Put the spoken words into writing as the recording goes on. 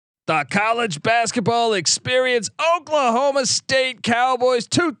The college basketball experience, Oklahoma State Cowboys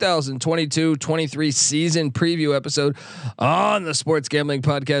 2022-23 season preview episode on the Sports Gambling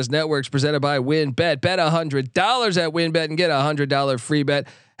Podcast Networks, presented by WynnBET. Bet $100 at WynnBET and get a $100 free bet.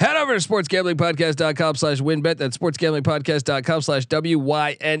 Head over to sportsgamblingpodcast.com/WynnBET. That's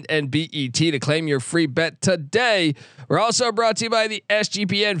sportsgamblingpodcast.com/WYNNBET to claim your free bet today. We're also brought to you by the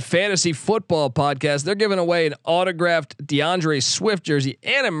SGPN Fantasy Football Podcast. They're giving away an autographed DeAndre Swift jersey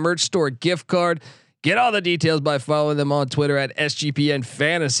and a merch store gift card. Get all the details by following them on Twitter at SGPN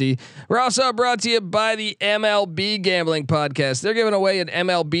Fantasy. We're also brought to you by the MLB Gambling Podcast. They're giving away an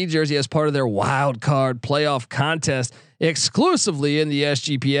MLB jersey as part of their wild card playoff contest exclusively in the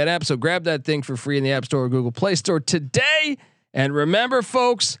SGPN app. So grab that thing for free in the App Store or Google Play Store today. And remember,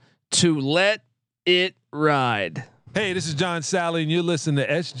 folks, to let it ride. Hey, this is John Sally, and you're listening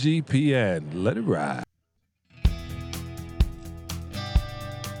to SGPN. Let it ride.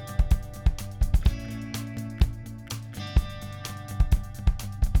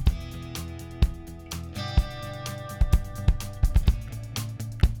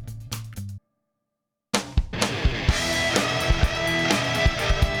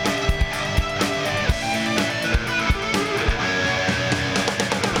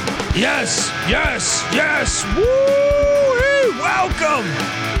 Yes. Woo!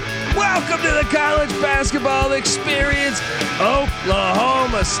 Welcome to the college basketball experience,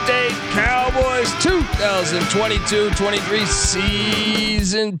 Oklahoma State Cowboys 2022-23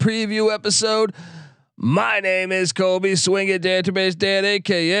 season preview episode. My name is Colby Swing It Database Dan,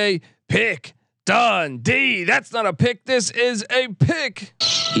 aka Pick Dundee. That's not a pick. This is a pick.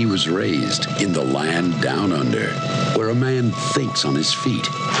 He was raised in the land down under, where a man thinks on his feet,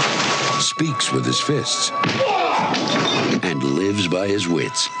 speaks with his fists, and lives by his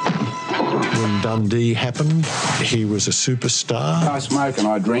wits. When Dundee happened, he was a superstar. I smoke and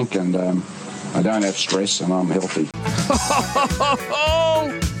I drink and I don't have stress and I'm healthy.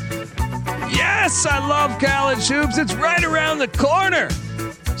 Yes, I love college hoops. It's right around the corner.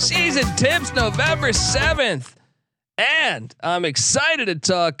 Season tips November 7th. And I'm excited to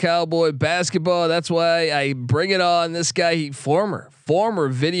talk Cowboy basketball. That's why I bring it on. This guy, former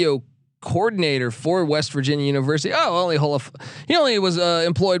video coordinator for West Virginia University. He only was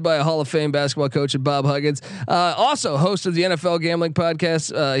employed by a Hall of Fame basketball coach at Bob Huggins. Also host of the NFL Gambling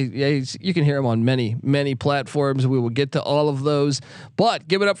Podcast. You can hear him on many platforms. We will get to all of those, but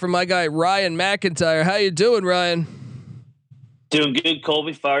give it up for my guy Ryan McIntyre. How you doing, Ryan? Doing good,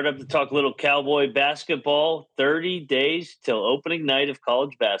 Colby. Fired up to talk a little Cowboy basketball. 30 days till opening night of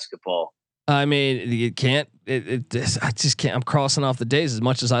college basketball. I mean, you can't. I just can't. I'm crossing off the days as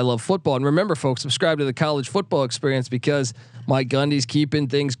much as I love football. And remember, folks, subscribe to the college football experience because Mike Gundy's keeping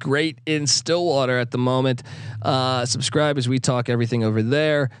things great in Stillwater at the moment. Subscribe as we talk everything over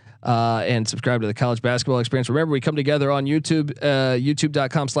there. And subscribe to the college basketball experience. Remember, we come together on YouTube,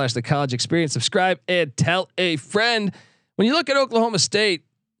 youtube.com/the college experience. Subscribe and tell a friend. When you look at Oklahoma State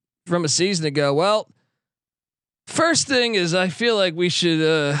from a season ago, well, first thing is I feel like we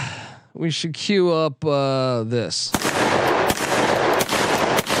should cue up this.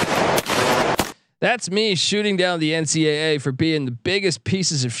 That's me shooting down the NCAA for being the biggest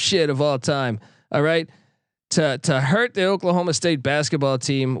pieces of shit of all time. All right. To hurt the Oklahoma State basketball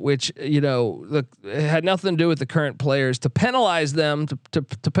team, which, look, it had nothing to do with the current players, to penalize them,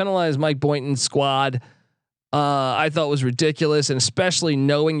 to penalize Mike Boynton's squad. I thought was ridiculous. And especially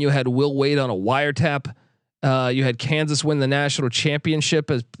knowing you had Will Wade on a wiretap. You had Kansas win the national championship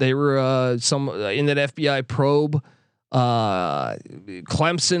as they were in that FBI probe.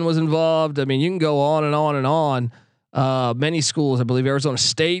 Clemson was involved. I mean, you can go on and on and on. Many schools, I believe Arizona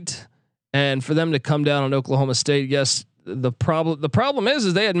State, and for them to come down on Oklahoma State. Yes, the problem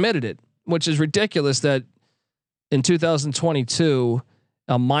is they admitted it, which is ridiculous that in 2022,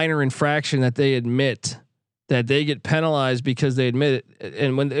 a minor infraction that they admit that they get penalized because they admit it.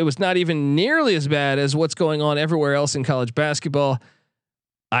 And when it was not even nearly as bad as what's going on everywhere else in college basketball,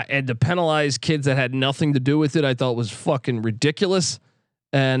 and to penalize kids that had nothing to do with it, I thought was fucking ridiculous.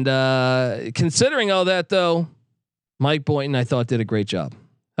 And considering all that though, Mike Boynton, I thought did a great job.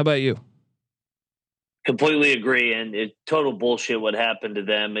 How about you? Completely agree. And it total bullshit what happened to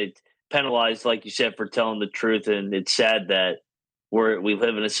them. It penalized, like you said, for telling the truth. And it's sad that we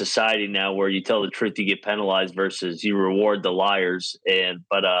live in a society now where you tell the truth, you get penalized versus you reward the liars.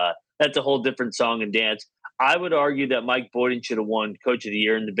 But that's a whole different song and dance. I would argue that Mike Boynton should have won Coach of the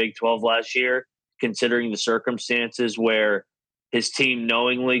Year in the Big 12 last year, considering the circumstances where his team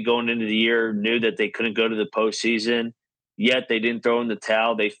knowingly going into the year knew that they couldn't go to the postseason. Yet they didn't throw in the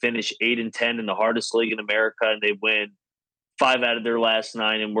towel. They finished 8-10 in the hardest league in America, and they win 5 out of their last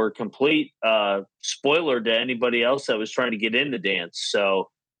 9 and were complete spoiler to anybody else that was trying to get in the dance. So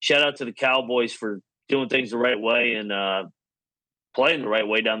shout out to the Cowboys for doing things the right way and playing the right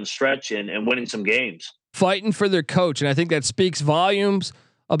way down the stretch and winning some games. Fighting for their coach. And I think that speaks volumes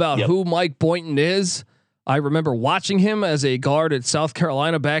about who Mike Boynton is. I remember watching him as a guard at South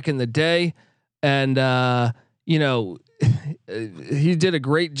Carolina back in the day. And, you know, he did a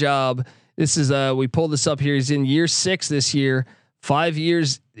great job. This is we pulled this up here. He's in year 6 this year, 5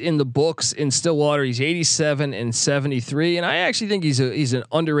 years in the books in Stillwater. He's 87 and 73. And I actually think he's an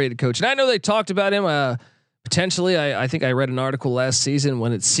underrated coach. And I know they talked about him, potentially. I think I read an article last season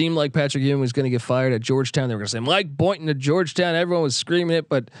when it seemed like Patrick Ewing was going to get fired at Georgetown. They were going to say Mike Boynton at Georgetown. Everyone was screaming it,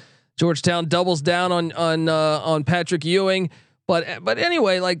 but Georgetown doubles down on Patrick Ewing. But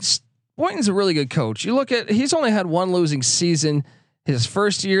anyway, like Boynton's a really good coach. You look at, he's only had 1 losing season. His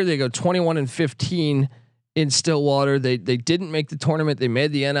first year, they go 21-15 in Stillwater. They didn't make the tournament. They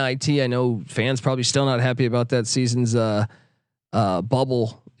made the NIT. I know fans probably still not happy about that season's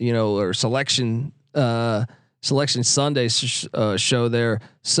bubble, or selection Sunday show there.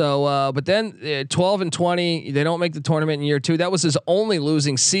 So, but then 12-20, they don't make the tournament in year 2. That was his only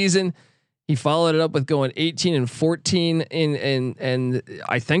losing season. He followed it up with going 18-14 and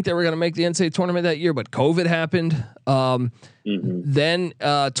I think they were going to make the NCAA tournament that year, but COVID happened. Then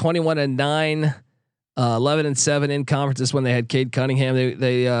 21-9, 11-7 in conferences when they had Cade Cunningham.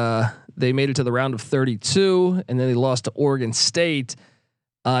 They made it to the round of 32 and then they lost to Oregon State.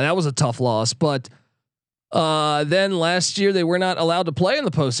 That was a tough loss, but then last year they were not allowed to play in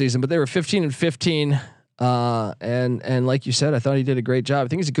the postseason, but they were 15-15. And like you said, I thought he did a great job. I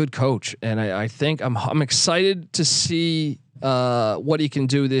think he's a good coach, and I think I'm excited to see what he can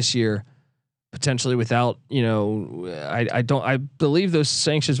do this year, potentially without I believe those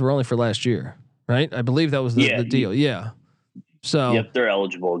sanctions were only for last year, right? I believe that was the deal. Yeah. So they're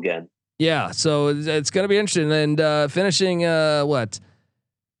eligible again. Yeah. So it's going to be interesting. And finishing that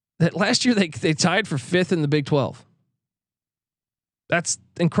last year they tied for 5th in the Big 12. That's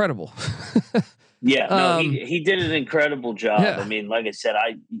incredible. Yeah, no, he did an incredible job. Yeah. I mean, like I said,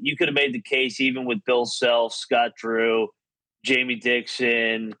 you could have made the case even with Bill Self, Scott Drew, Jamie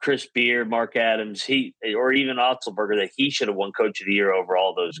Dixon, Chris Beard, Mark Adams, or even Otzelberger, that he should have won Coach of the Year over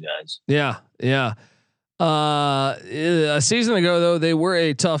all those guys. Yeah, yeah. A season ago, though, they were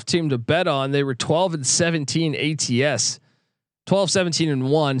a tough team to bet on. They were 12-17 ATS.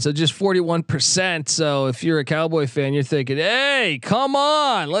 12-17-1, so just 41%. So if you're a Cowboy fan, you're thinking, "Hey, come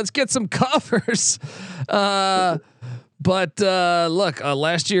on, let's get some covers." But look,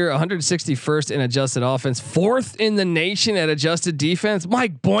 last year 161st in adjusted offense, 4th in the nation at adjusted defense.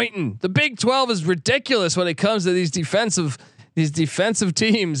 Mike Boynton, the Big 12 is ridiculous when it comes to these defensive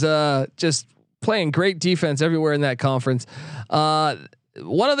teams. Just playing great defense everywhere in that conference.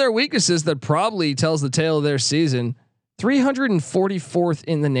 One of their weaknesses that probably tells the tale of their season. 344th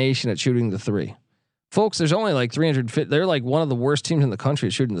in the nation at shooting the 3. Folks, there's only like 350. They're like one of the worst teams in the country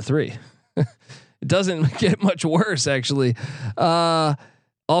at shooting the 3. It doesn't get much worse, actually.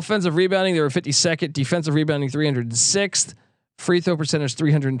 Offensive rebounding, they were 52nd. Defensive rebounding, 306th. Free throw percentage,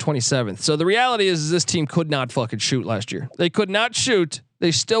 327th. So the reality is this team could not fucking shoot last year. They could not shoot.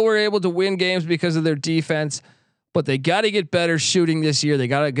 They still were able to win games because of their defense. But they got to get better shooting this year. They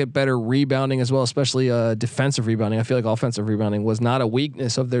got to get better rebounding as well, especially defensive rebounding. I feel like offensive rebounding was not a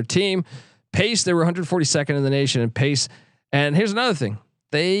weakness of their team. Pace, they were 142nd in the nation in pace. And here's another thing.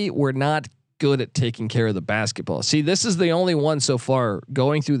 They were not good at taking care of the basketball. See, this is the only one so far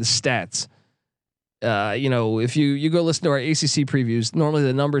going through the stats. If you go listen to our ACC previews, normally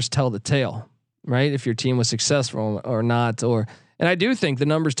the numbers tell the tale, right? If your team was successful or not, and I do think the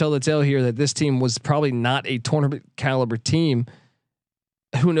numbers tell the tale here that this team was probably not a tournament caliber team.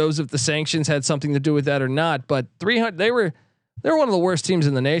 Who knows if the sanctions had something to do with that or not? But 300, they were one of the worst teams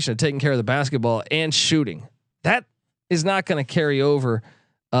in the nation at taking care of the basketball and shooting. That is not going to carry over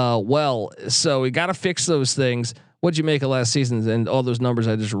well. So we got to fix those things. What'd you make of last season and all those numbers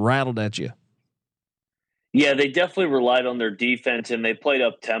I just rattled at you? Yeah, they definitely relied on their defense, and they played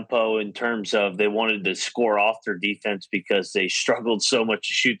up tempo in terms of they wanted to score off their defense because they struggled so much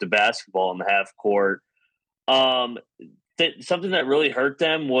to shoot the basketball in the half court. Something that really hurt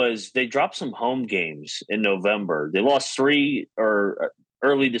them was they dropped some home games in November. They lost 3 or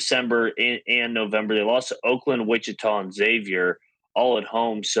early December and November. They lost to Oakland, Wichita, and Xavier all at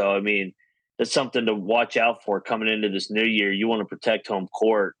home. So, I mean, that's something to watch out for coming into this new year. You want to protect home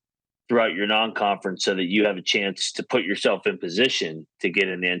court throughout your non-conference so that you have a chance to put yourself in position to get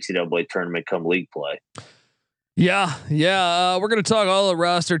in the NCAA tournament come league play. Yeah. We're gonna talk all the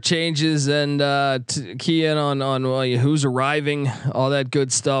roster changes and key in on who's arriving, all that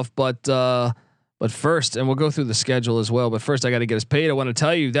good stuff. But first, and we'll go through the schedule as well. But first, I got to get us paid. I want to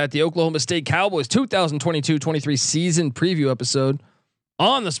tell you that the Oklahoma State Cowboys 2022-23 season preview episode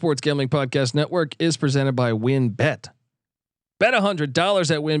on the Sports Gambling Podcast Network is presented by WynnBET. Bet $100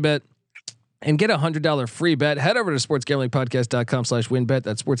 at WynnBET and get $100 free bet. Head over to sportsgamblingpodcast.com/WynnBET.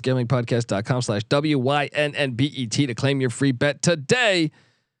 That's sportsgamblingpodcast.com/WYNNBET to claim your free bet today.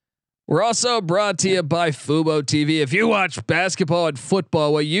 We're also brought to you by Fubo TV. If you watch basketball and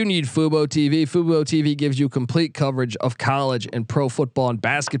football, well, you need Fubo TV. Fubo TV gives you complete coverage of college and pro football and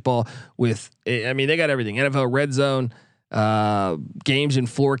basketball with, I mean, they got everything. NFL Red Zone, games in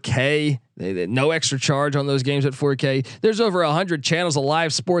 4K. No extra charge on those games at 4K. There's over 100 channels of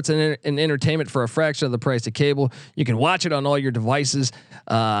live sports and entertainment for a fraction of the price of cable. You can watch it on all your devices.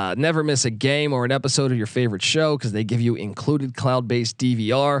 Never miss a game or an episode of your favorite show because they give you included cloud-based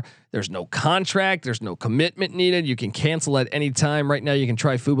DVR. There's no contract. There's no commitment needed. You can cancel at any time. Right now, you can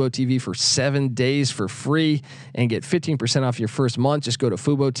try Fubo TV for 7 days for free and get 15% off your first month. Just go to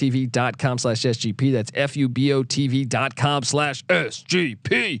FuboTV.com/SGP. That's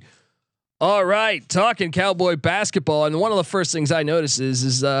FUBOTV.com/SGP. All right, talking Cowboy basketball, and one of the first things I noticed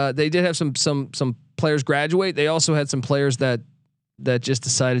is they did have some players graduate. They also had some players that just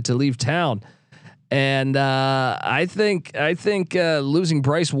decided to leave town, and I think losing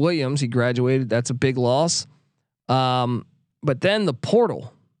Bryce Williams, he graduated. That's a big loss. But then the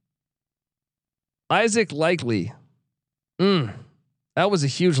portal, Isaac Likely, that was a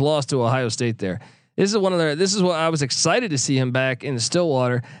huge loss to Ohio State there. This is what I was excited to see him back in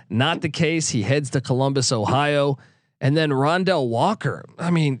Stillwater. Not the case. He heads to Columbus, Ohio, and then Rondell Walker. I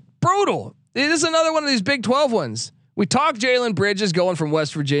mean, brutal. It is another one of these Big 12 ones. We talked Jalen Bridges going from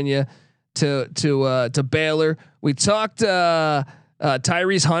West Virginia to Baylor. We talked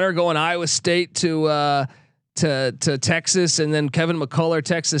Tyrese Hunter going Iowa State to Texas, and then Kevin McCullough,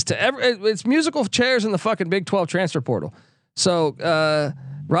 Texas it's musical chairs in the fucking Big 12 transfer portal. So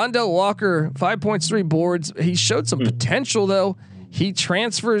Rondell Walker, 5 points, 3 boards. He showed some potential though. He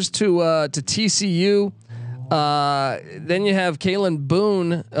transfers to TCU. Then you have Kalen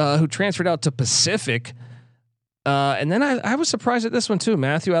Boone, who transferred out to Pacific. And then I was surprised at this one too.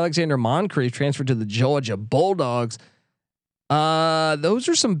 Matthew Alexander Moncrief transferred to the Georgia Bulldogs. Those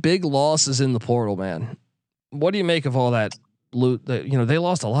are some big losses in the portal, man. What do you make of all that loot? They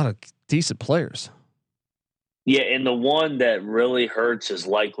lost a lot of decent players. Yeah, and the one that really hurts is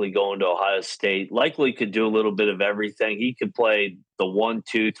Likely going to Ohio State. Likely could do a little bit of everything. He could play the 1,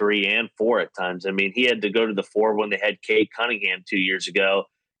 2, 3, and 4 at times. I mean, he had to go to the 4 when they had Cade Cunningham 2 years ago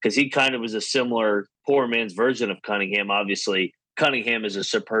because he kind of was a similar poor man's version of Cunningham. Obviously, Cunningham is a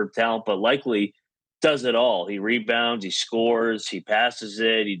superb talent, but Likely does it all. He rebounds, he scores, he passes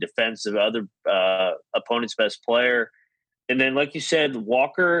it, he defends the other opponent's best player. And then, like you said,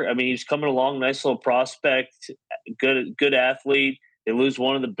 Walker, I mean, he's coming along, nice little prospect, good athlete. They lose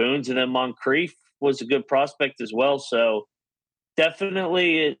one of the Boones, and then Moncrief was a good prospect as well. So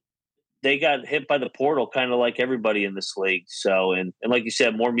definitely they got hit by the portal, kind of like everybody in this league. So, and like you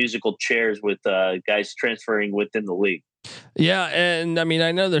said, more musical chairs with guys transferring within the league. Yeah, and I mean,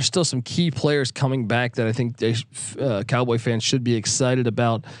 I know there's still some key players coming back that I think Cowboy fans should be excited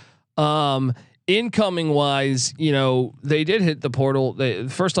about. Incoming wise, they did hit the portal.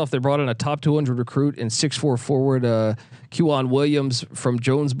 First off, they brought in a top 200 recruit and 6'4" forward, Kewan Williams from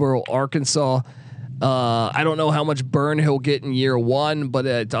Jonesboro, Arkansas. I don't know how much burn he'll get in year 1, but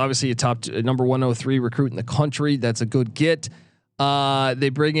it's obviously a top number 103 recruit in the country. That's a good get. They go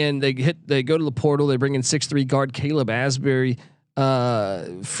to the portal. They bring in 6'3" guard Caleb Asbury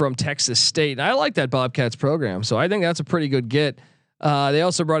from Texas State. And I like that Bobcats program, so I think that's a pretty good get. They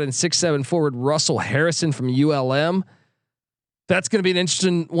also brought in 6'7" forward Russell Harrison from ULM. That's going to be an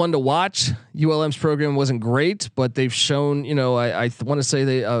interesting one to watch. ULM's program wasn't great, but they've shown, I want to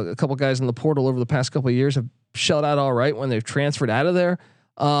say a couple guys in the portal over the past couple of years have shelled out all right when they've transferred out of there.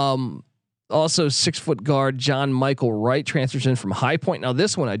 Also 6-foot guard John Michael Wright transfers in from High Point. Now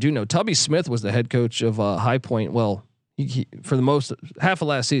this one I do know. Tubby Smith was the head coach of High Point. Well, he for the most half of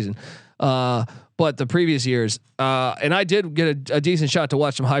last season. But the previous years, and I did get a decent shot to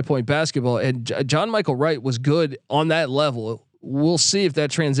watch some High Point basketball, and John Michael Wright was good on that level. We'll see if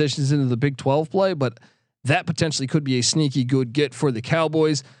that transitions into the Big 12 play, but that potentially could be a sneaky good get for the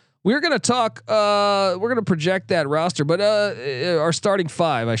Cowboys. We're going to talk, we're going to project that roster, but our starting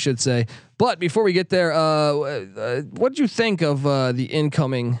 5, I should say. But before we get there, what did you think of the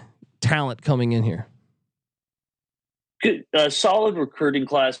incoming talent coming in here? Good, solid recruiting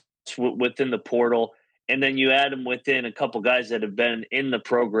class within the portal. and then you add them within a couple guys that have been in the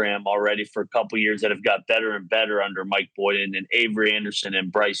program already for a couple years that have got better and better under Mike Boyden and Avery Anderson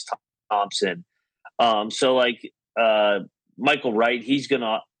and Bryce Thompson. So Michael Wright, he's going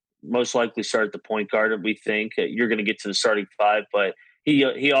to most likely start at the point guard. We think you're going to get to the starting five, but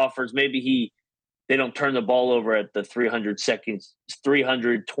he offers maybe they don't turn the ball over at the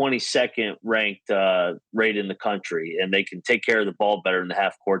 322nd ranked rate in the country, and they can take care of the ball better in the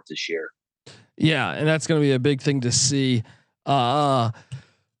half court this year. Yeah, and that's going to be a big thing to see. Well,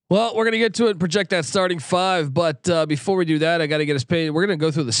 we're going to get to it and project that starting five. But before we do that, I got to get us paid. We're going to go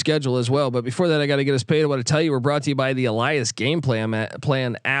through the schedule as well. But before that, I got to get us paid. I want to tell you, we're brought to you by the Elias Game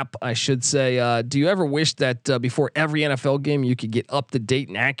Plan app, I should say. Do you ever wish that before every NFL game, you could get up to date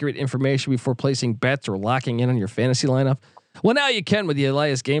and accurate information before placing bets or locking in on your fantasy lineup? Well, now you can with the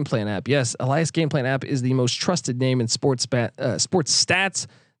Elias Game Plan app. Yes, Elias Game Plan app is the most trusted name in sports stats.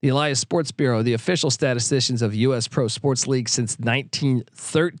 The Elias Sports Bureau, the official statisticians of U.S. Pro Sports League since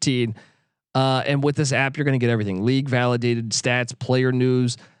 1913. And with this app, you're going to get everything: league validated stats, player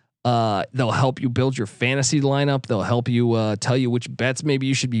news. They'll help you build your fantasy lineup. They'll help you tell you which bets maybe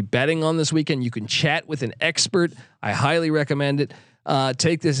you should be betting on this weekend. You can chat with an expert. I highly recommend it.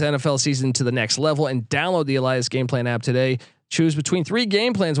 Take this NFL season to the next level and download the Elias Game Plan app today. Choose between 3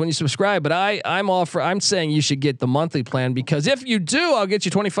 game plans when you subscribe, but I'm saying you should get the monthly plan, because if you do, I'll get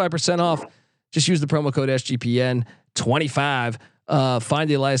you 25% off. Just use the promo code SGPN25. Find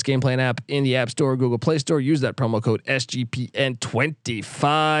the Elias Game Plan app in the App Store, Google Play Store. Use that promo code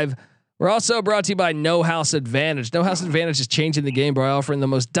SGPN25. We're also brought to you by No House Advantage. No House Advantage is changing the game by offering the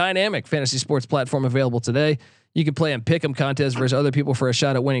most dynamic fantasy sports platform available today. You can play in pick'em contests versus other people for a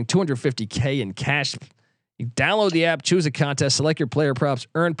shot at winning $250K in cash. You download the app, choose a contest, select your player props,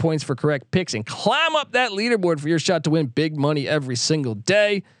 earn points for correct picks, and climb up that leaderboard for your shot to win big money every single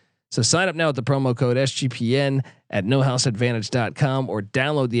day. So sign up now with the promo code SGPN at nohouseadvantage.com or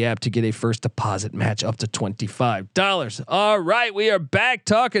download the app to get a first deposit match up to $25. All right, we are back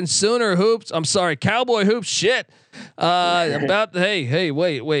talking Sooner hoops. I'm sorry, Cowboy hoops. Shit. Wait. I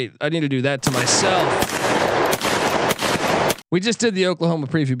need to do that to myself. We just did the Oklahoma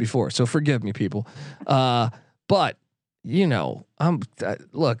preview before, so forgive me, people. But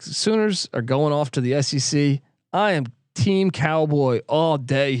look, Sooners are going off to the SEC. I am Team Cowboy all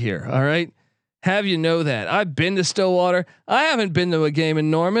day here. All right. Have you know that I've been to Stillwater. I haven't been to a game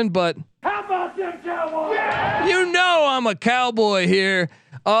in Norman, but how about them Cowboys? I'm a Cowboy here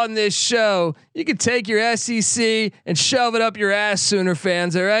on this show. You can take your SEC and shove it up your ass, Sooner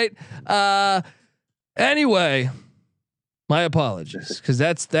fans. All right. Anyway. My apologies, because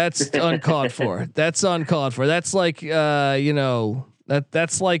that's uncalled for. That's uncalled for. That's like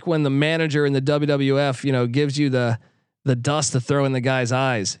that's like when the manager in the WWF gives you the dust to throw in the guy's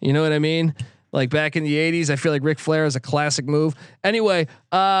eyes. You know what I mean? Like back in the 80s, I feel like Ric Flair is a classic move. Anyway,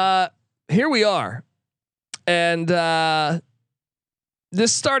 here we are, and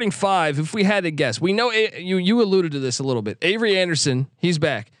this starting five. If we had to guess, we know you alluded to this a little bit. Avery Anderson, he's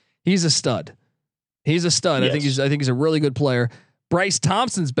back. He's a stud. He's a stud. Yes. I think he's a really good player. Bryce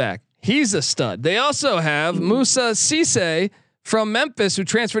Thompson's back. He's a stud. They also have Moussa Cisse from Memphis, who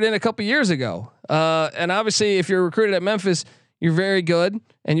transferred in a couple years ago. And obviously, if you're recruited at Memphis, you're very good,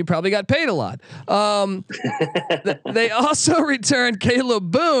 and you probably got paid a lot. They also returned Caleb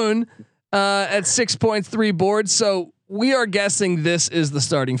Boone at 6.3 boards. So we are guessing this is the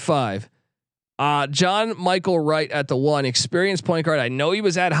starting five. John Michael Wright at the 1, experienced point guard. I know he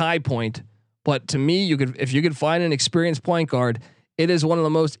was at High Point. But to me, if you could find an experienced point guard, it is one of the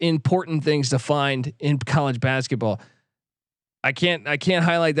most important things to find in college basketball. I can't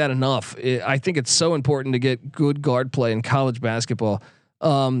highlight that enough. I think it's so important to get good guard play in college basketball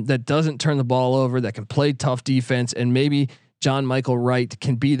that doesn't turn the ball over, that can play tough defense, and maybe John Michael Wright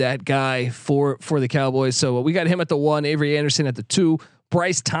can be that guy for the Cowboys. So we got him at the 1, Avery Anderson at the 2,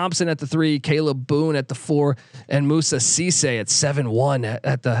 Bryce Thompson at the 3, Caleb Boone at the 4, and Moussa Cisse at 7-1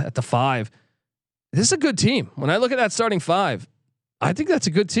 at the 5. This is a good team. When I look at that starting 5, I think that's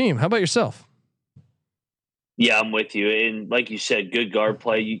a good team. How about yourself? Yeah, I'm with you. And like you said, good guard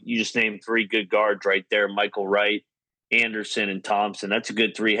play. You just named 3 good guards right there: Michael Wright, Anderson, and Thompson. That's a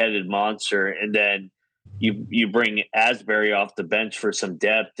good 3-headed monster. And then you bring Asbury off the bench for some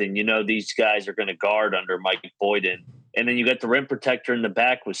depth, and these guys are going to guard under Mike Boyden. And then you got the rim protector in the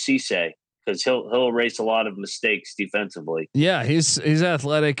back with Cisse, because he'll erase a lot of mistakes defensively. Yeah, he's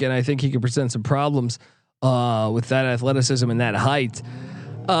athletic, and I think he can present some problems with that athleticism and that height.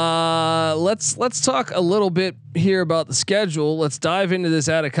 Let's talk a little bit here about the schedule. Let's dive into this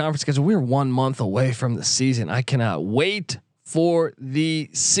out of conference schedule. We're 1 month away from the season. I cannot wait for the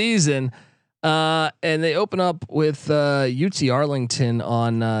season. And they open up with UT Arlington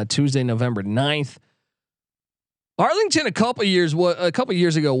on Tuesday, November 9th. Arlington a couple years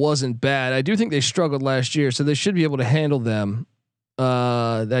ago wasn't bad. I do think they struggled last year, so they should be able to handle them.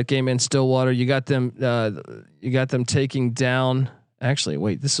 That game in Stillwater, you got them taking down. Actually,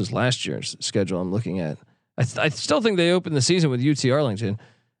 wait, this was last year's schedule I'm looking at. I still think they opened the season with UT Arlington.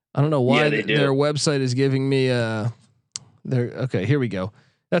 I don't know why their website is giving me okay, here we go.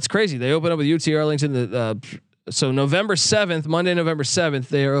 That's crazy. They open up with UT Arlington. So November 7th, Monday, November 7th,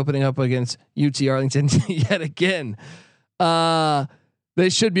 they are opening up against UT Arlington yet again. They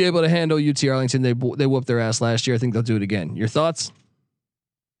should be able to handle UT Arlington. They whooped their ass last year. I think they'll do it again. Your thoughts?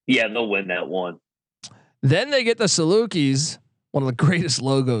 Yeah, they'll win that one. Then they get the Salukis, one of the greatest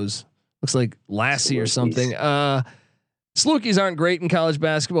logos. Looks like Lassie or something. Salukis aren't great in college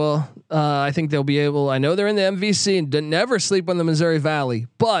basketball. I think they'll be able. I know they're in the MVC and never sleep on the Missouri Valley,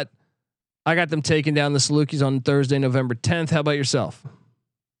 but I got them taking down the Salukis on Thursday, November 10th. How about yourself?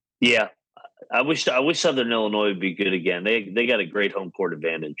 Yeah, I wish Southern Illinois would be good again. They got a great home court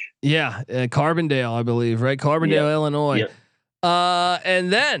advantage. Yeah, Carbondale, I believe, right? Carbondale, Illinois. Yep.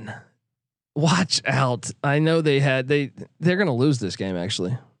 And then watch out. I know they're going to lose this game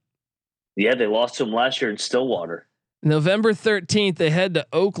actually. Yeah, they lost to them last year in Stillwater. November 13th, they head to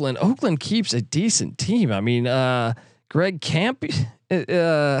Oakland. Oakland keeps a decent team. I mean, Greg Camp,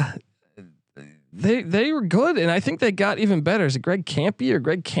 they were good, and I think they got even better. Is it Greg Campy or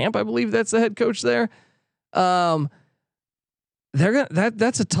Greg Camp? I believe that's the head coach there.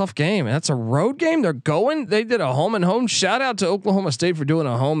 That's a tough game. That's a road game. They did a home and home. Shout out to Oklahoma State for doing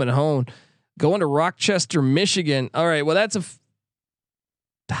a home and home. Going to Rochester, Michigan. All right. Well,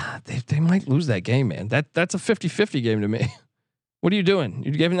 they might lose that game, man. That's a 50-50 game to me. What are you doing?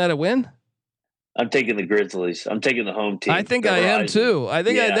 You giving that a win? I'm taking the Grizzlies. I'm taking the home team. I think I am too. I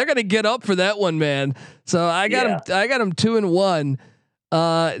think they're going to get up for that one, man. So I got them. I got them 2-1.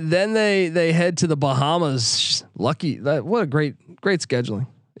 Then they head to the Bahamas. Lucky. What a great scheduling.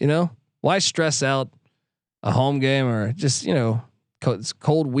 You know, why stress out a home game or just, it's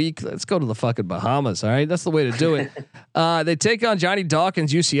cold week. Let's go to the fucking Bahamas. All right. That's the way to do it. They take on Johnny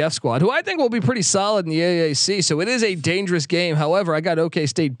Dawkins UCF squad, who I think will be pretty solid in the AAC. So it is a dangerous game. However, I got OK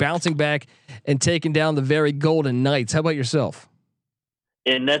State bouncing back and taking down the very Golden Knights. How about yourself?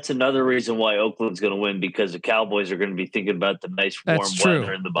 And that's another reason why Oakland's going to win, because the Cowboys are going to be thinking about the nice warm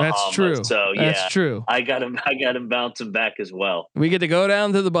weather in the Bahamas. That's true. So that's true. I got him bouncing back as well. We get to go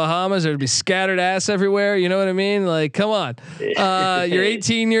down to the Bahamas. There'd be scattered ass everywhere. You know what I mean? Like, come on. You're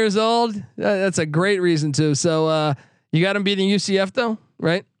 18 years old. That's a great reason to. So you got him beating UCF though,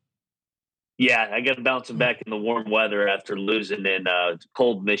 right? Yeah, I got him bouncing back in the warm weather after losing in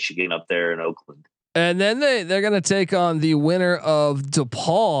cold Michigan up there in Oakland. And then they're going to take on the winner of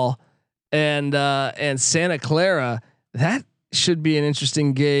DePaul and Santa Clara. That should be an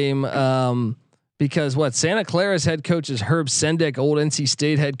interesting game because Santa Clara's head coach is Herb Sendek, old NC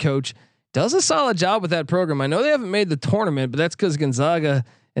State head coach, does a solid job with that program. I know they haven't made the tournament, but that's because Gonzaga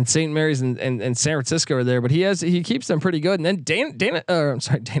and St. Mary's and San Francisco are there. But he keeps them pretty Good. And then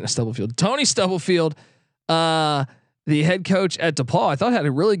Tony Stubblefield, the head coach at DePaul, I thought had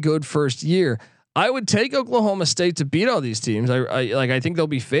a really good first year. I would take Oklahoma State to beat all these teams. I think they'll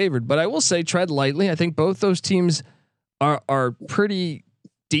be favored, but I will say tread lightly. I think both those teams are pretty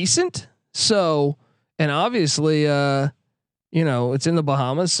decent. So, and obviously, it's in the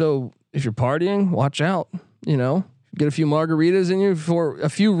Bahamas. So if you're partying, watch out. Get a few margaritas in you for a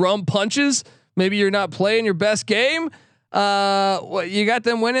few rum punches. Maybe you're not playing your best game. You got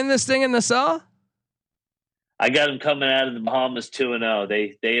them winning this thing in Nassau? I got them coming out of the Bahamas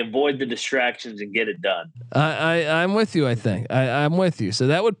 2-0. They avoid the distractions and get it done. I'm with you. I think I'm with you. So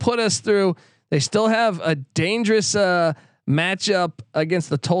that would put us through. They still have a dangerous matchup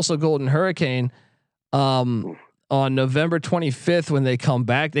against the Tulsa Golden Hurricane on November 25th when they come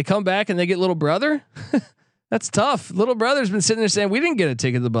back. They come back and they get Little Brother. That's tough. Little Brother's been sitting there saying, "We didn't get a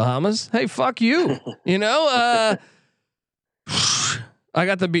ticket to the Bahamas. Hey, fuck you." I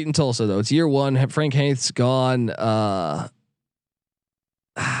got them beating Tulsa though. It's year one. Frank Haith's gone. I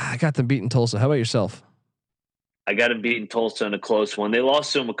got them beating Tulsa. How about yourself? I got them beating Tulsa in a close one. They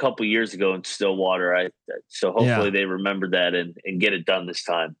lost to them a couple years ago in Stillwater. So hopefully they remember that and get it done this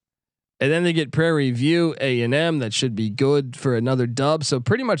time. And then they get Prairie View A&M. That should be good for another dub. So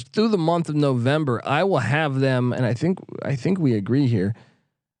pretty much through the month of November, I will have them. And I think we agree here.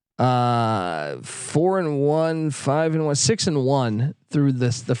 4-1, 5-1, 6-1 through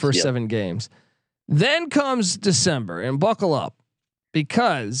the first 7 games. Then comes December, and buckle up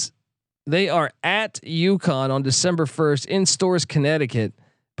because they are at UConn on December 1st in Storrs, Connecticut.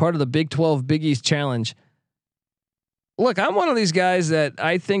 part of the Big 12 Big East Challenge. Look, I'm one of these guys that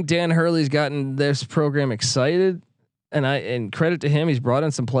I think Dan Hurley's gotten this program excited, and credit to him, he's brought in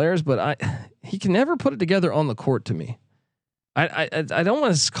some players, but he can never put it together on the court to me. I don't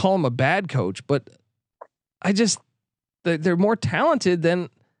want to call him a bad coach, but they're more talented than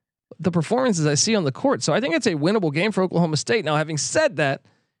the performances I see on the court. So I think it's a winnable game for Oklahoma State. Now, having said that,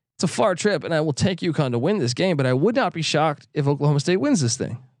 it's a far trip, and I will take UConn to win this game, but I would not be shocked if Oklahoma State wins this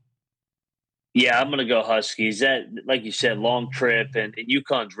thing. Yeah, I'm going to go Huskies. That, like you said, long trip, and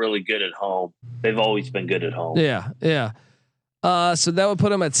UConn's really good at home. They've always been good at home. Yeah. So that would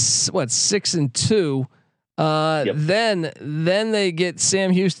put them at 6-2. Yep. Then they get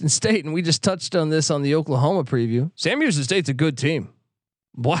Sam Houston State, and we just touched on this on the Oklahoma preview. Sam Houston State's a good team.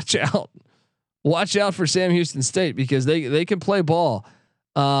 Watch out for Sam Houston State because they can play ball.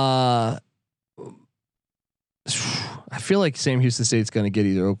 I feel like Sam Houston State's going to get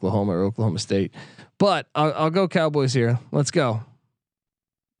either Oklahoma or Oklahoma State, but I'll go Cowboys here. Let's go.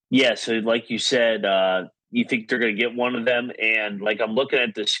 Yeah. So like you said, you think they're going to get one of them. And like, I'm looking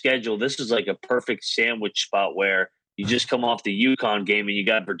at the schedule. This is like a perfect sandwich spot where you just come off the UConn game and you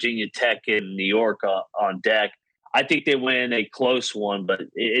got Virginia Tech and New York on deck. I think they win a close one, but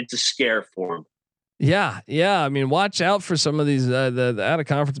it's a scare for them. Yeah. I mean, watch out for some of these the out of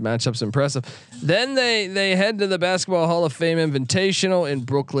conference matchups. Impressive. Then they head to the Basketball Hall of Fame Invitational in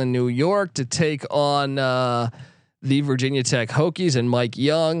Brooklyn, New York, to take on the Virginia Tech Hokies and Mike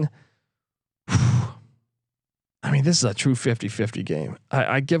Young. I mean, this is a true 50-50 game.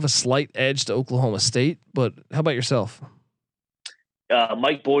 I give a slight edge to Oklahoma State, but how about yourself?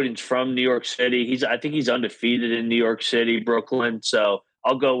 Mike Boyden's from New York City. I think he's undefeated in New York City, Brooklyn. So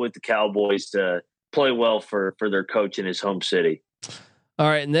I'll go with the Cowboys to play well for their coach in his home city. All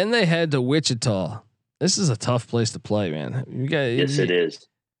right, and then they head to Wichita. This is a tough place to play, man. It is.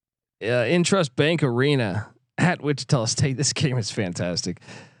 Intrust Bank Arena at Wichita State. This game is fantastic.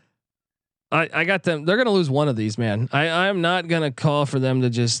 I got them. They're going to lose one of these, man. I'm not going to call for them to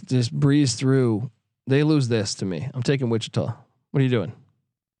just breeze through. They lose this to me. I'm taking Wichita. What are you doing?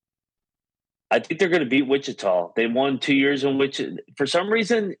 I think they're going to beat Wichita. They won 2 years in Wichita. For some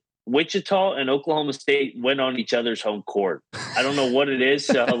reason, Wichita and Oklahoma State went on each other's home court. I don't know what it is.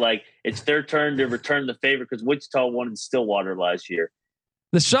 So like it's their turn to return the favor because Wichita won in Stillwater last year.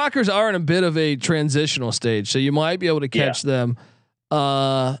 The Shockers are in a bit of a transitional stage, so you might be able to catch them.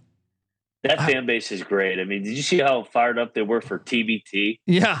 That fan base is great. I mean, did you see how fired up they were for TBT?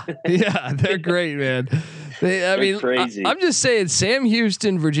 Yeah, they're great, man. They're crazy. I'm just saying, Sam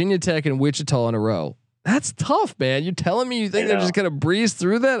Houston, Virginia Tech, and Wichita in a row. That's tough, man. You're telling me you think they're just gonna breeze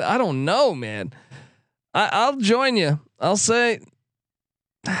through that? I don't know, man. I'll join you. I'll say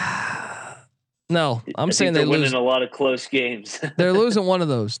no. I'm saying they're winning a lot of close games. They're losing one of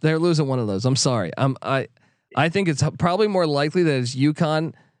those. I'm sorry. I think it's probably more likely that it's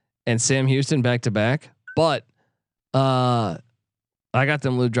UConn and Sam Houston back to back, but I got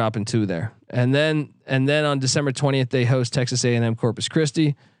them dropping 2 there, and then on December 20th they host Texas A&M Corpus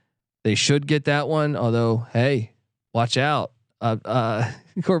Christi. They should get that one, although hey, watch out.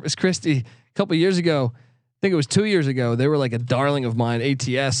 Corpus Christi a couple years ago, I think it was 2 years ago, they were like a darling of mine.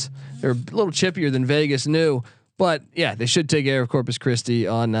 ATS, they're a little chippier than Vegas knew, but yeah, they should take care of Corpus Christi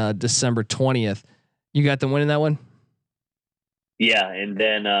on December 20th. You got them winning that one. Yeah, and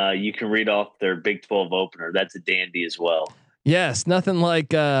then you can read off their Big 12 opener. That's a dandy as well. Yes, nothing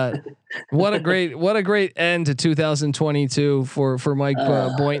like what a great end to 2022 for Mike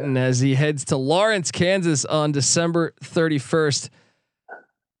Boynton as he heads to Lawrence, Kansas on December 31st.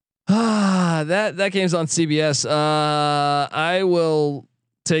 That game's on CBS. I will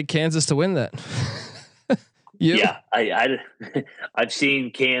take Kansas to win that. Yeah, I've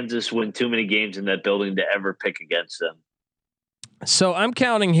seen Kansas win too many games in that building to ever pick against them. So I'm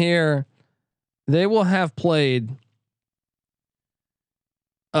counting here. They will have played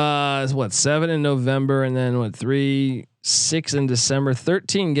 7 in November and then 6 in December,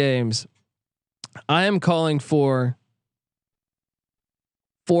 13 games. I am calling for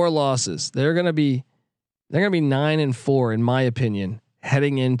 4 losses. They're going to be 9-4 in my opinion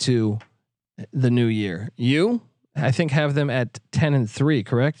heading into the new year. You, I think, have them at 10-3,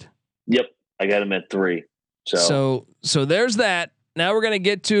 correct? Yep, I got them at 3. So there's that. Now we're going to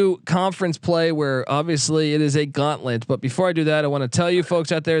get to conference play where obviously it is a gauntlet. But before I do that, I want to tell you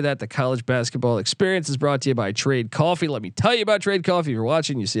folks out there that the college basketball experience is brought to you by Trade Coffee. Let me tell you about Trade Coffee. If you're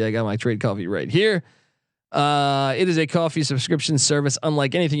watching, you see I got my Trade Coffee right here. It is a coffee subscription service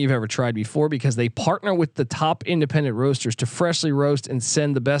unlike anything you've ever tried before because they partner with the top independent roasters to freshly roast and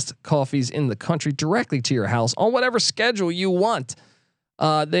send the best coffees in the country directly to your house on whatever schedule you want.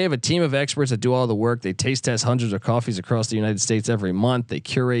 They have a team of experts that do all the work. They taste test hundreds of coffees across the United States every month. They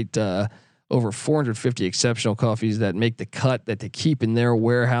curate over 450 exceptional coffees that make the cut that they keep in their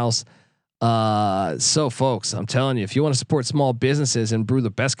warehouse. So folks, I'm telling you, if you want to support small businesses and brew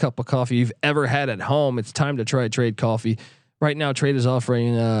the best cup of coffee you've ever had at home, it's time to try Trade Coffee. Right now, Trade is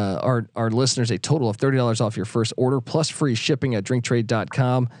offering our listeners a total of $30 off your first order plus free shipping at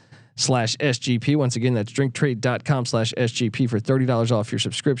drinktrade.com/SGP. Once again, that's drinktrade.com/SGP for $30 off your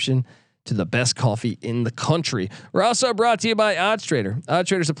subscription to the best coffee in the country. We're also brought to you by OddsTrader.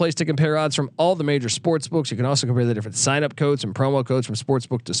 OddsTrader is a place to compare odds from all the major sports books. You can also compare the different sign-up codes and promo codes from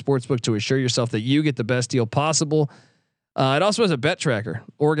sportsbook to sportsbook to assure yourself that you get the best deal possible. It also has a bet tracker,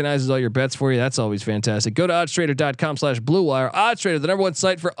 organizes all your bets for you. That's always fantastic. Go to oddstrader.com/Blue Wire. OddsTrader, the number one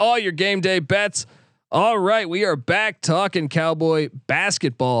site for all your game day bets. All right, we are back talking Cowboy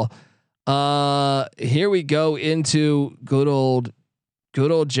basketball. Here we go into good old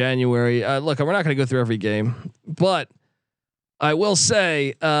January. Look, we're not going to go through every game, but I will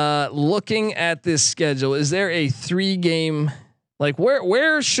say, looking at this schedule, is there a 3-game? Like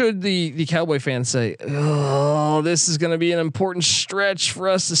where should the Cowboy fans say, oh, this is going to be an important stretch for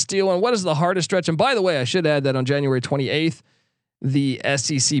us to steal? And what is the hardest stretch? And by the way, I should add that on January 28th, the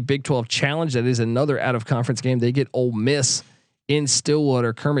SEC Big 12 Challenge, that is another out of conference game. They get Ole Miss in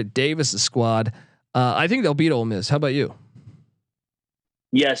Stillwater, Kermit Davis's squad. I think they'll beat Ole Miss. How about you?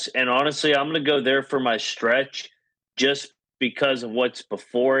 Yes, and honestly, I'm going to go there for my stretch just because of what's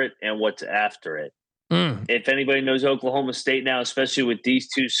before it and what's after it. If anybody knows Oklahoma State now, especially with these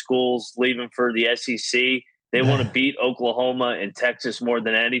two schools leaving for the SEC, they want to beat Oklahoma and Texas more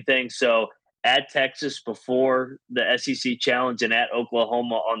than anything. So at Texas before the SEC Challenge and at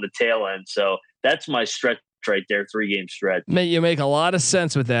Oklahoma on the tail end. So that's my stretch right there, 3-game stretch. You make a lot of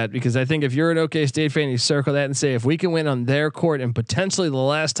sense with that, because I think if you're an OK State fan, you circle that and say, if we can win on their court and potentially the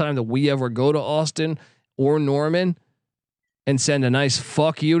last time that we ever go to Austin or Norman and send a nice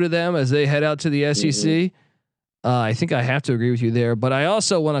fuck you to them as they head out to the SEC, I think I have to agree with you there. But I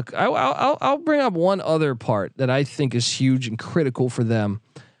also want to, I'll bring up one other part that I think is huge and critical for them.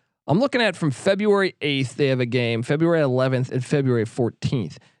 I'm looking at from February 8th, they have a game, February 11th and February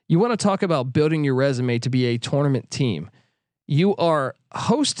 14th. You want to talk about building your resume to be a tournament team. You are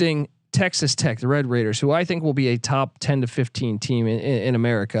hosting Texas Tech, the Red Raiders, who I think will be a top 10 to 15 team in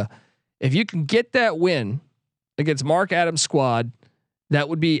America. If you can get that win against Mark Adams' squad, that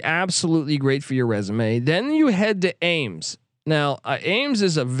would be absolutely great for your resume. Then you head to Ames. Now, Ames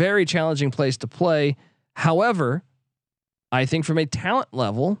is a very challenging place to play. However, I think from a talent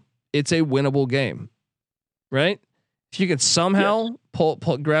level, it's a winnable game, right? If you could somehow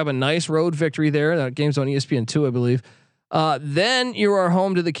grab a nice road victory there, that game's on ESPN2, I believe. Then you are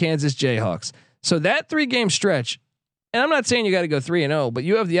home to the Kansas Jayhawks. So that 3-game stretch, and I'm not saying you got to go 3-0, but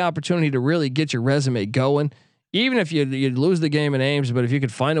you have the opportunity to really get your resume going. Even if you'd lose the game in Ames, but if you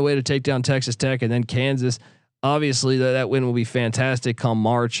could find a way to take down Texas Tech and then Kansas, obviously that win will be fantastic come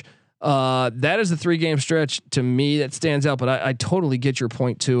March. That is the 3-game stretch to me that stands out. But I totally get your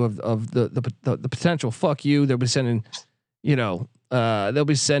point too of the potential. Fuck you. They'll be sending,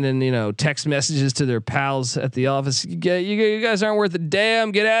 text messages to their pals at the office. You guys aren't worth a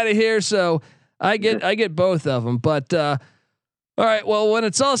damn. Get out of here. So I get both of them. But all right. Well, when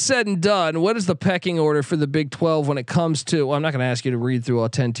it's all said and done, what is the pecking order for the Big 12 when it comes to? Well, I'm not going to ask you to read through all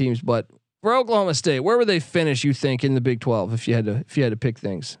 10 teams, but for Oklahoma State, where would they finish, you think, in the Big 12 if you had to pick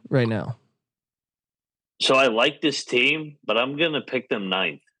things right now? So I like this team, but I'm going to pick them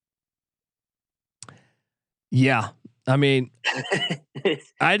 9th. Yeah. I mean,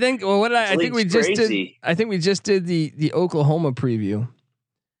 I think I think we just did the Oklahoma preview.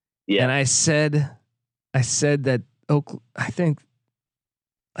 Yeah. And I said that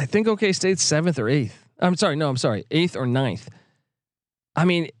I think OK State's 7th or 8th. I'm sorry, 8th or 9th. I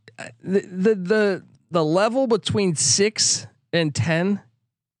mean, the level between 6 and 10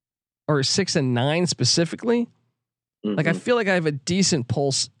 or 6 and 9 specifically, like I feel like I have a decent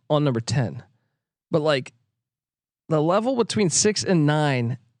pulse on number 10, but like the level between 6 and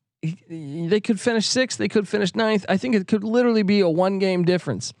 9, they could finish 6th, they could finish 9th. I think it could literally be a 1-game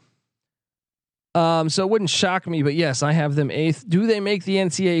difference. So it wouldn't shock me, but yes, I have them 8th. Do they make the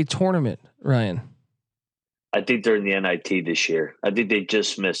NCAA tournament, Ryan? I think they're in the NIT this year. I think they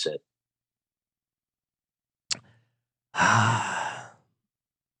just miss it. I'm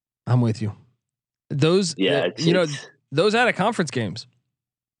with you. Those, those out of conference games,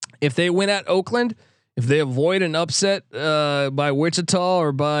 if they win at Oakland, if they avoid an upset by Wichita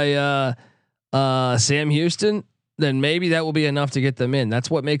or by Sam Houston, then maybe that will be enough to get them in.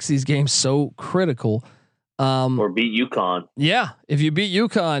 That's what makes these games so critical. Or beat UConn. Yeah, if you beat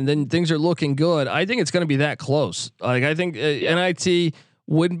UConn, then things are looking good. I think it's going to be that close. Like I think NIT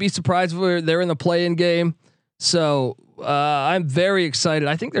wouldn't be surprised if they're in the play-in game. So I'm very excited.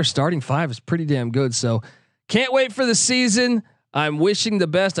 I think their starting five is pretty damn good. So can't wait for the season. I'm wishing the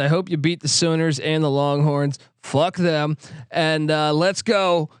best. I hope you beat the Sooners and the Longhorns. Fuck them. And let's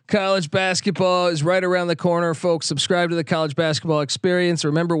go. College basketball is right around the corner, folks. Subscribe to the College Basketball Experience.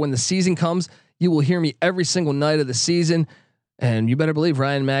 Remember, when the season comes, you will hear me every single night of the season. And you better believe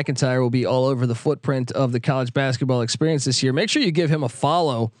Ryan McIntyre will be all over the footprint of the College Basketball Experience this year. Make sure you give him a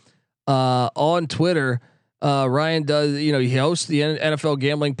follow on Twitter. Ryan does, he hosts the NFL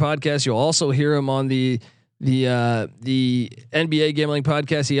Gambling Podcast. You'll also hear him on the NBA Gambling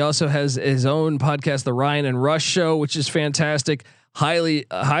Podcast. He also has his own podcast, the Ryan and Rush Show, which is fantastic. Highly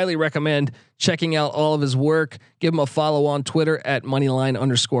recommend checking out all of his work. Give him a follow on Twitter at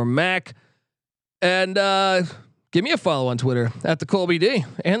moneyline_Mac. And give me a follow on Twitter at the Colby D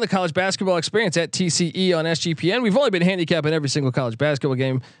and the College Basketball Experience at TCE on SGPN. We've only been handicapping every single college basketball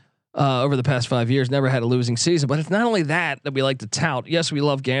game over the past 5 years. Never had a losing season, but it's not only that we like to tout. Yes, we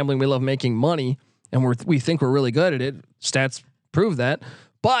love gambling. We love making money, and we think we're really good at it. Stats prove that,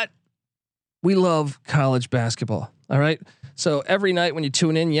 but we love college basketball. All right. So every night when you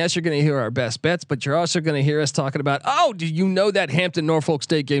tune in, yes, you're going to hear our best bets, but you're also going to hear us talking about, do you know that Hampton Norfolk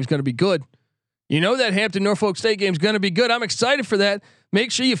State game is going to be good? You know that Hampton Norfolk State game is going to be good. I'm excited for that. Make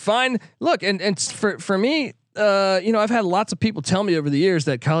sure you look, and for me, I've had lots of people tell me over the years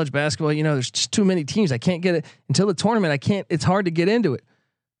that college basketball, there's just too many teams. I can't get it until the tournament. It's hard to get into it.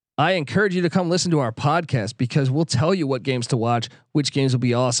 I encourage you to come listen to our podcast because we'll tell you what games to watch, which games will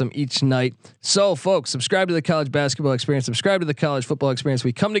be awesome each night. So folks, subscribe to the College Basketball Experience, subscribe to the College Football Experience.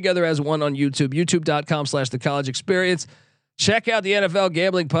 We come together as one on YouTube, youtube.com/the College Experience. Check out the NFL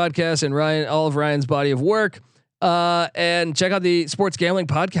Gambling Podcast and all of Ryan's body of work. And check out the Sports Gambling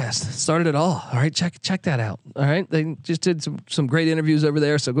Podcast. Started it all. All right. Check that out. All right. They just did some great interviews over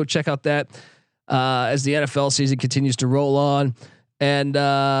there. So go check out that as the NFL season continues to roll on. And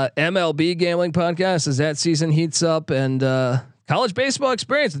MLB Gambling Podcast as that season heats up. And College Baseball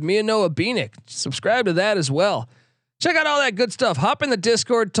Experience with me and Noah Beanick. Subscribe to that as well. Check out all that good stuff. Hop in the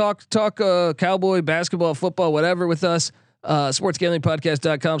Discord, talk cowboy, basketball, football, whatever with us.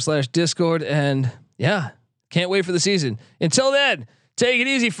 sportsgamblingpodcast.com/Discord. And yeah, can't wait for the season. Until then, take it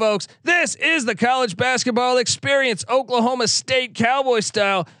easy, folks. This is the College Basketball Experience, Oklahoma State Cowboy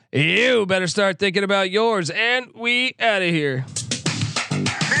style. You better start thinking about yours. And we out of here. Thank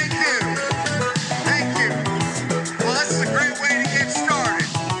you. Well, this is a great way to get started.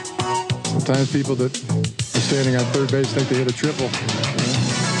 Sometimes people that are standing on third base think they hit a triple.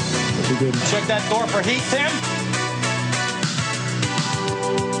 But they didn't. Check that door for heat, Tim.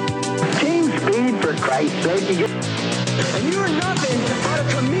 Team speed, for Christ's sake. And you're nothing but a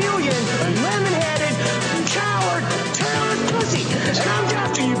chameleon, lemon-headed, coward, terrorist pussy. And I'm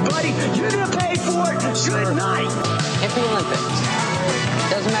after you, buddy. You're gonna pay for it. Good night. At the Olympics,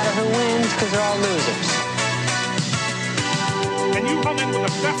 doesn't matter who wins because they're all losers. And you come in with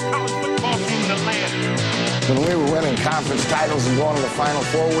the best college football team in the land. When we were winning conference titles and going to the Final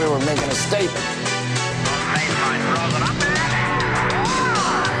Four, we were making a statement.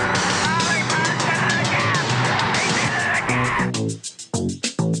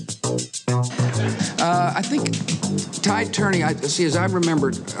 I think tide turning, as I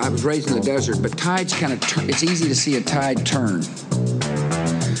remember, I was raised in the desert, but tides kind of it's easy to see a tide turn.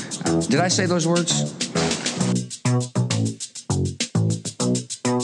 Did I say those words?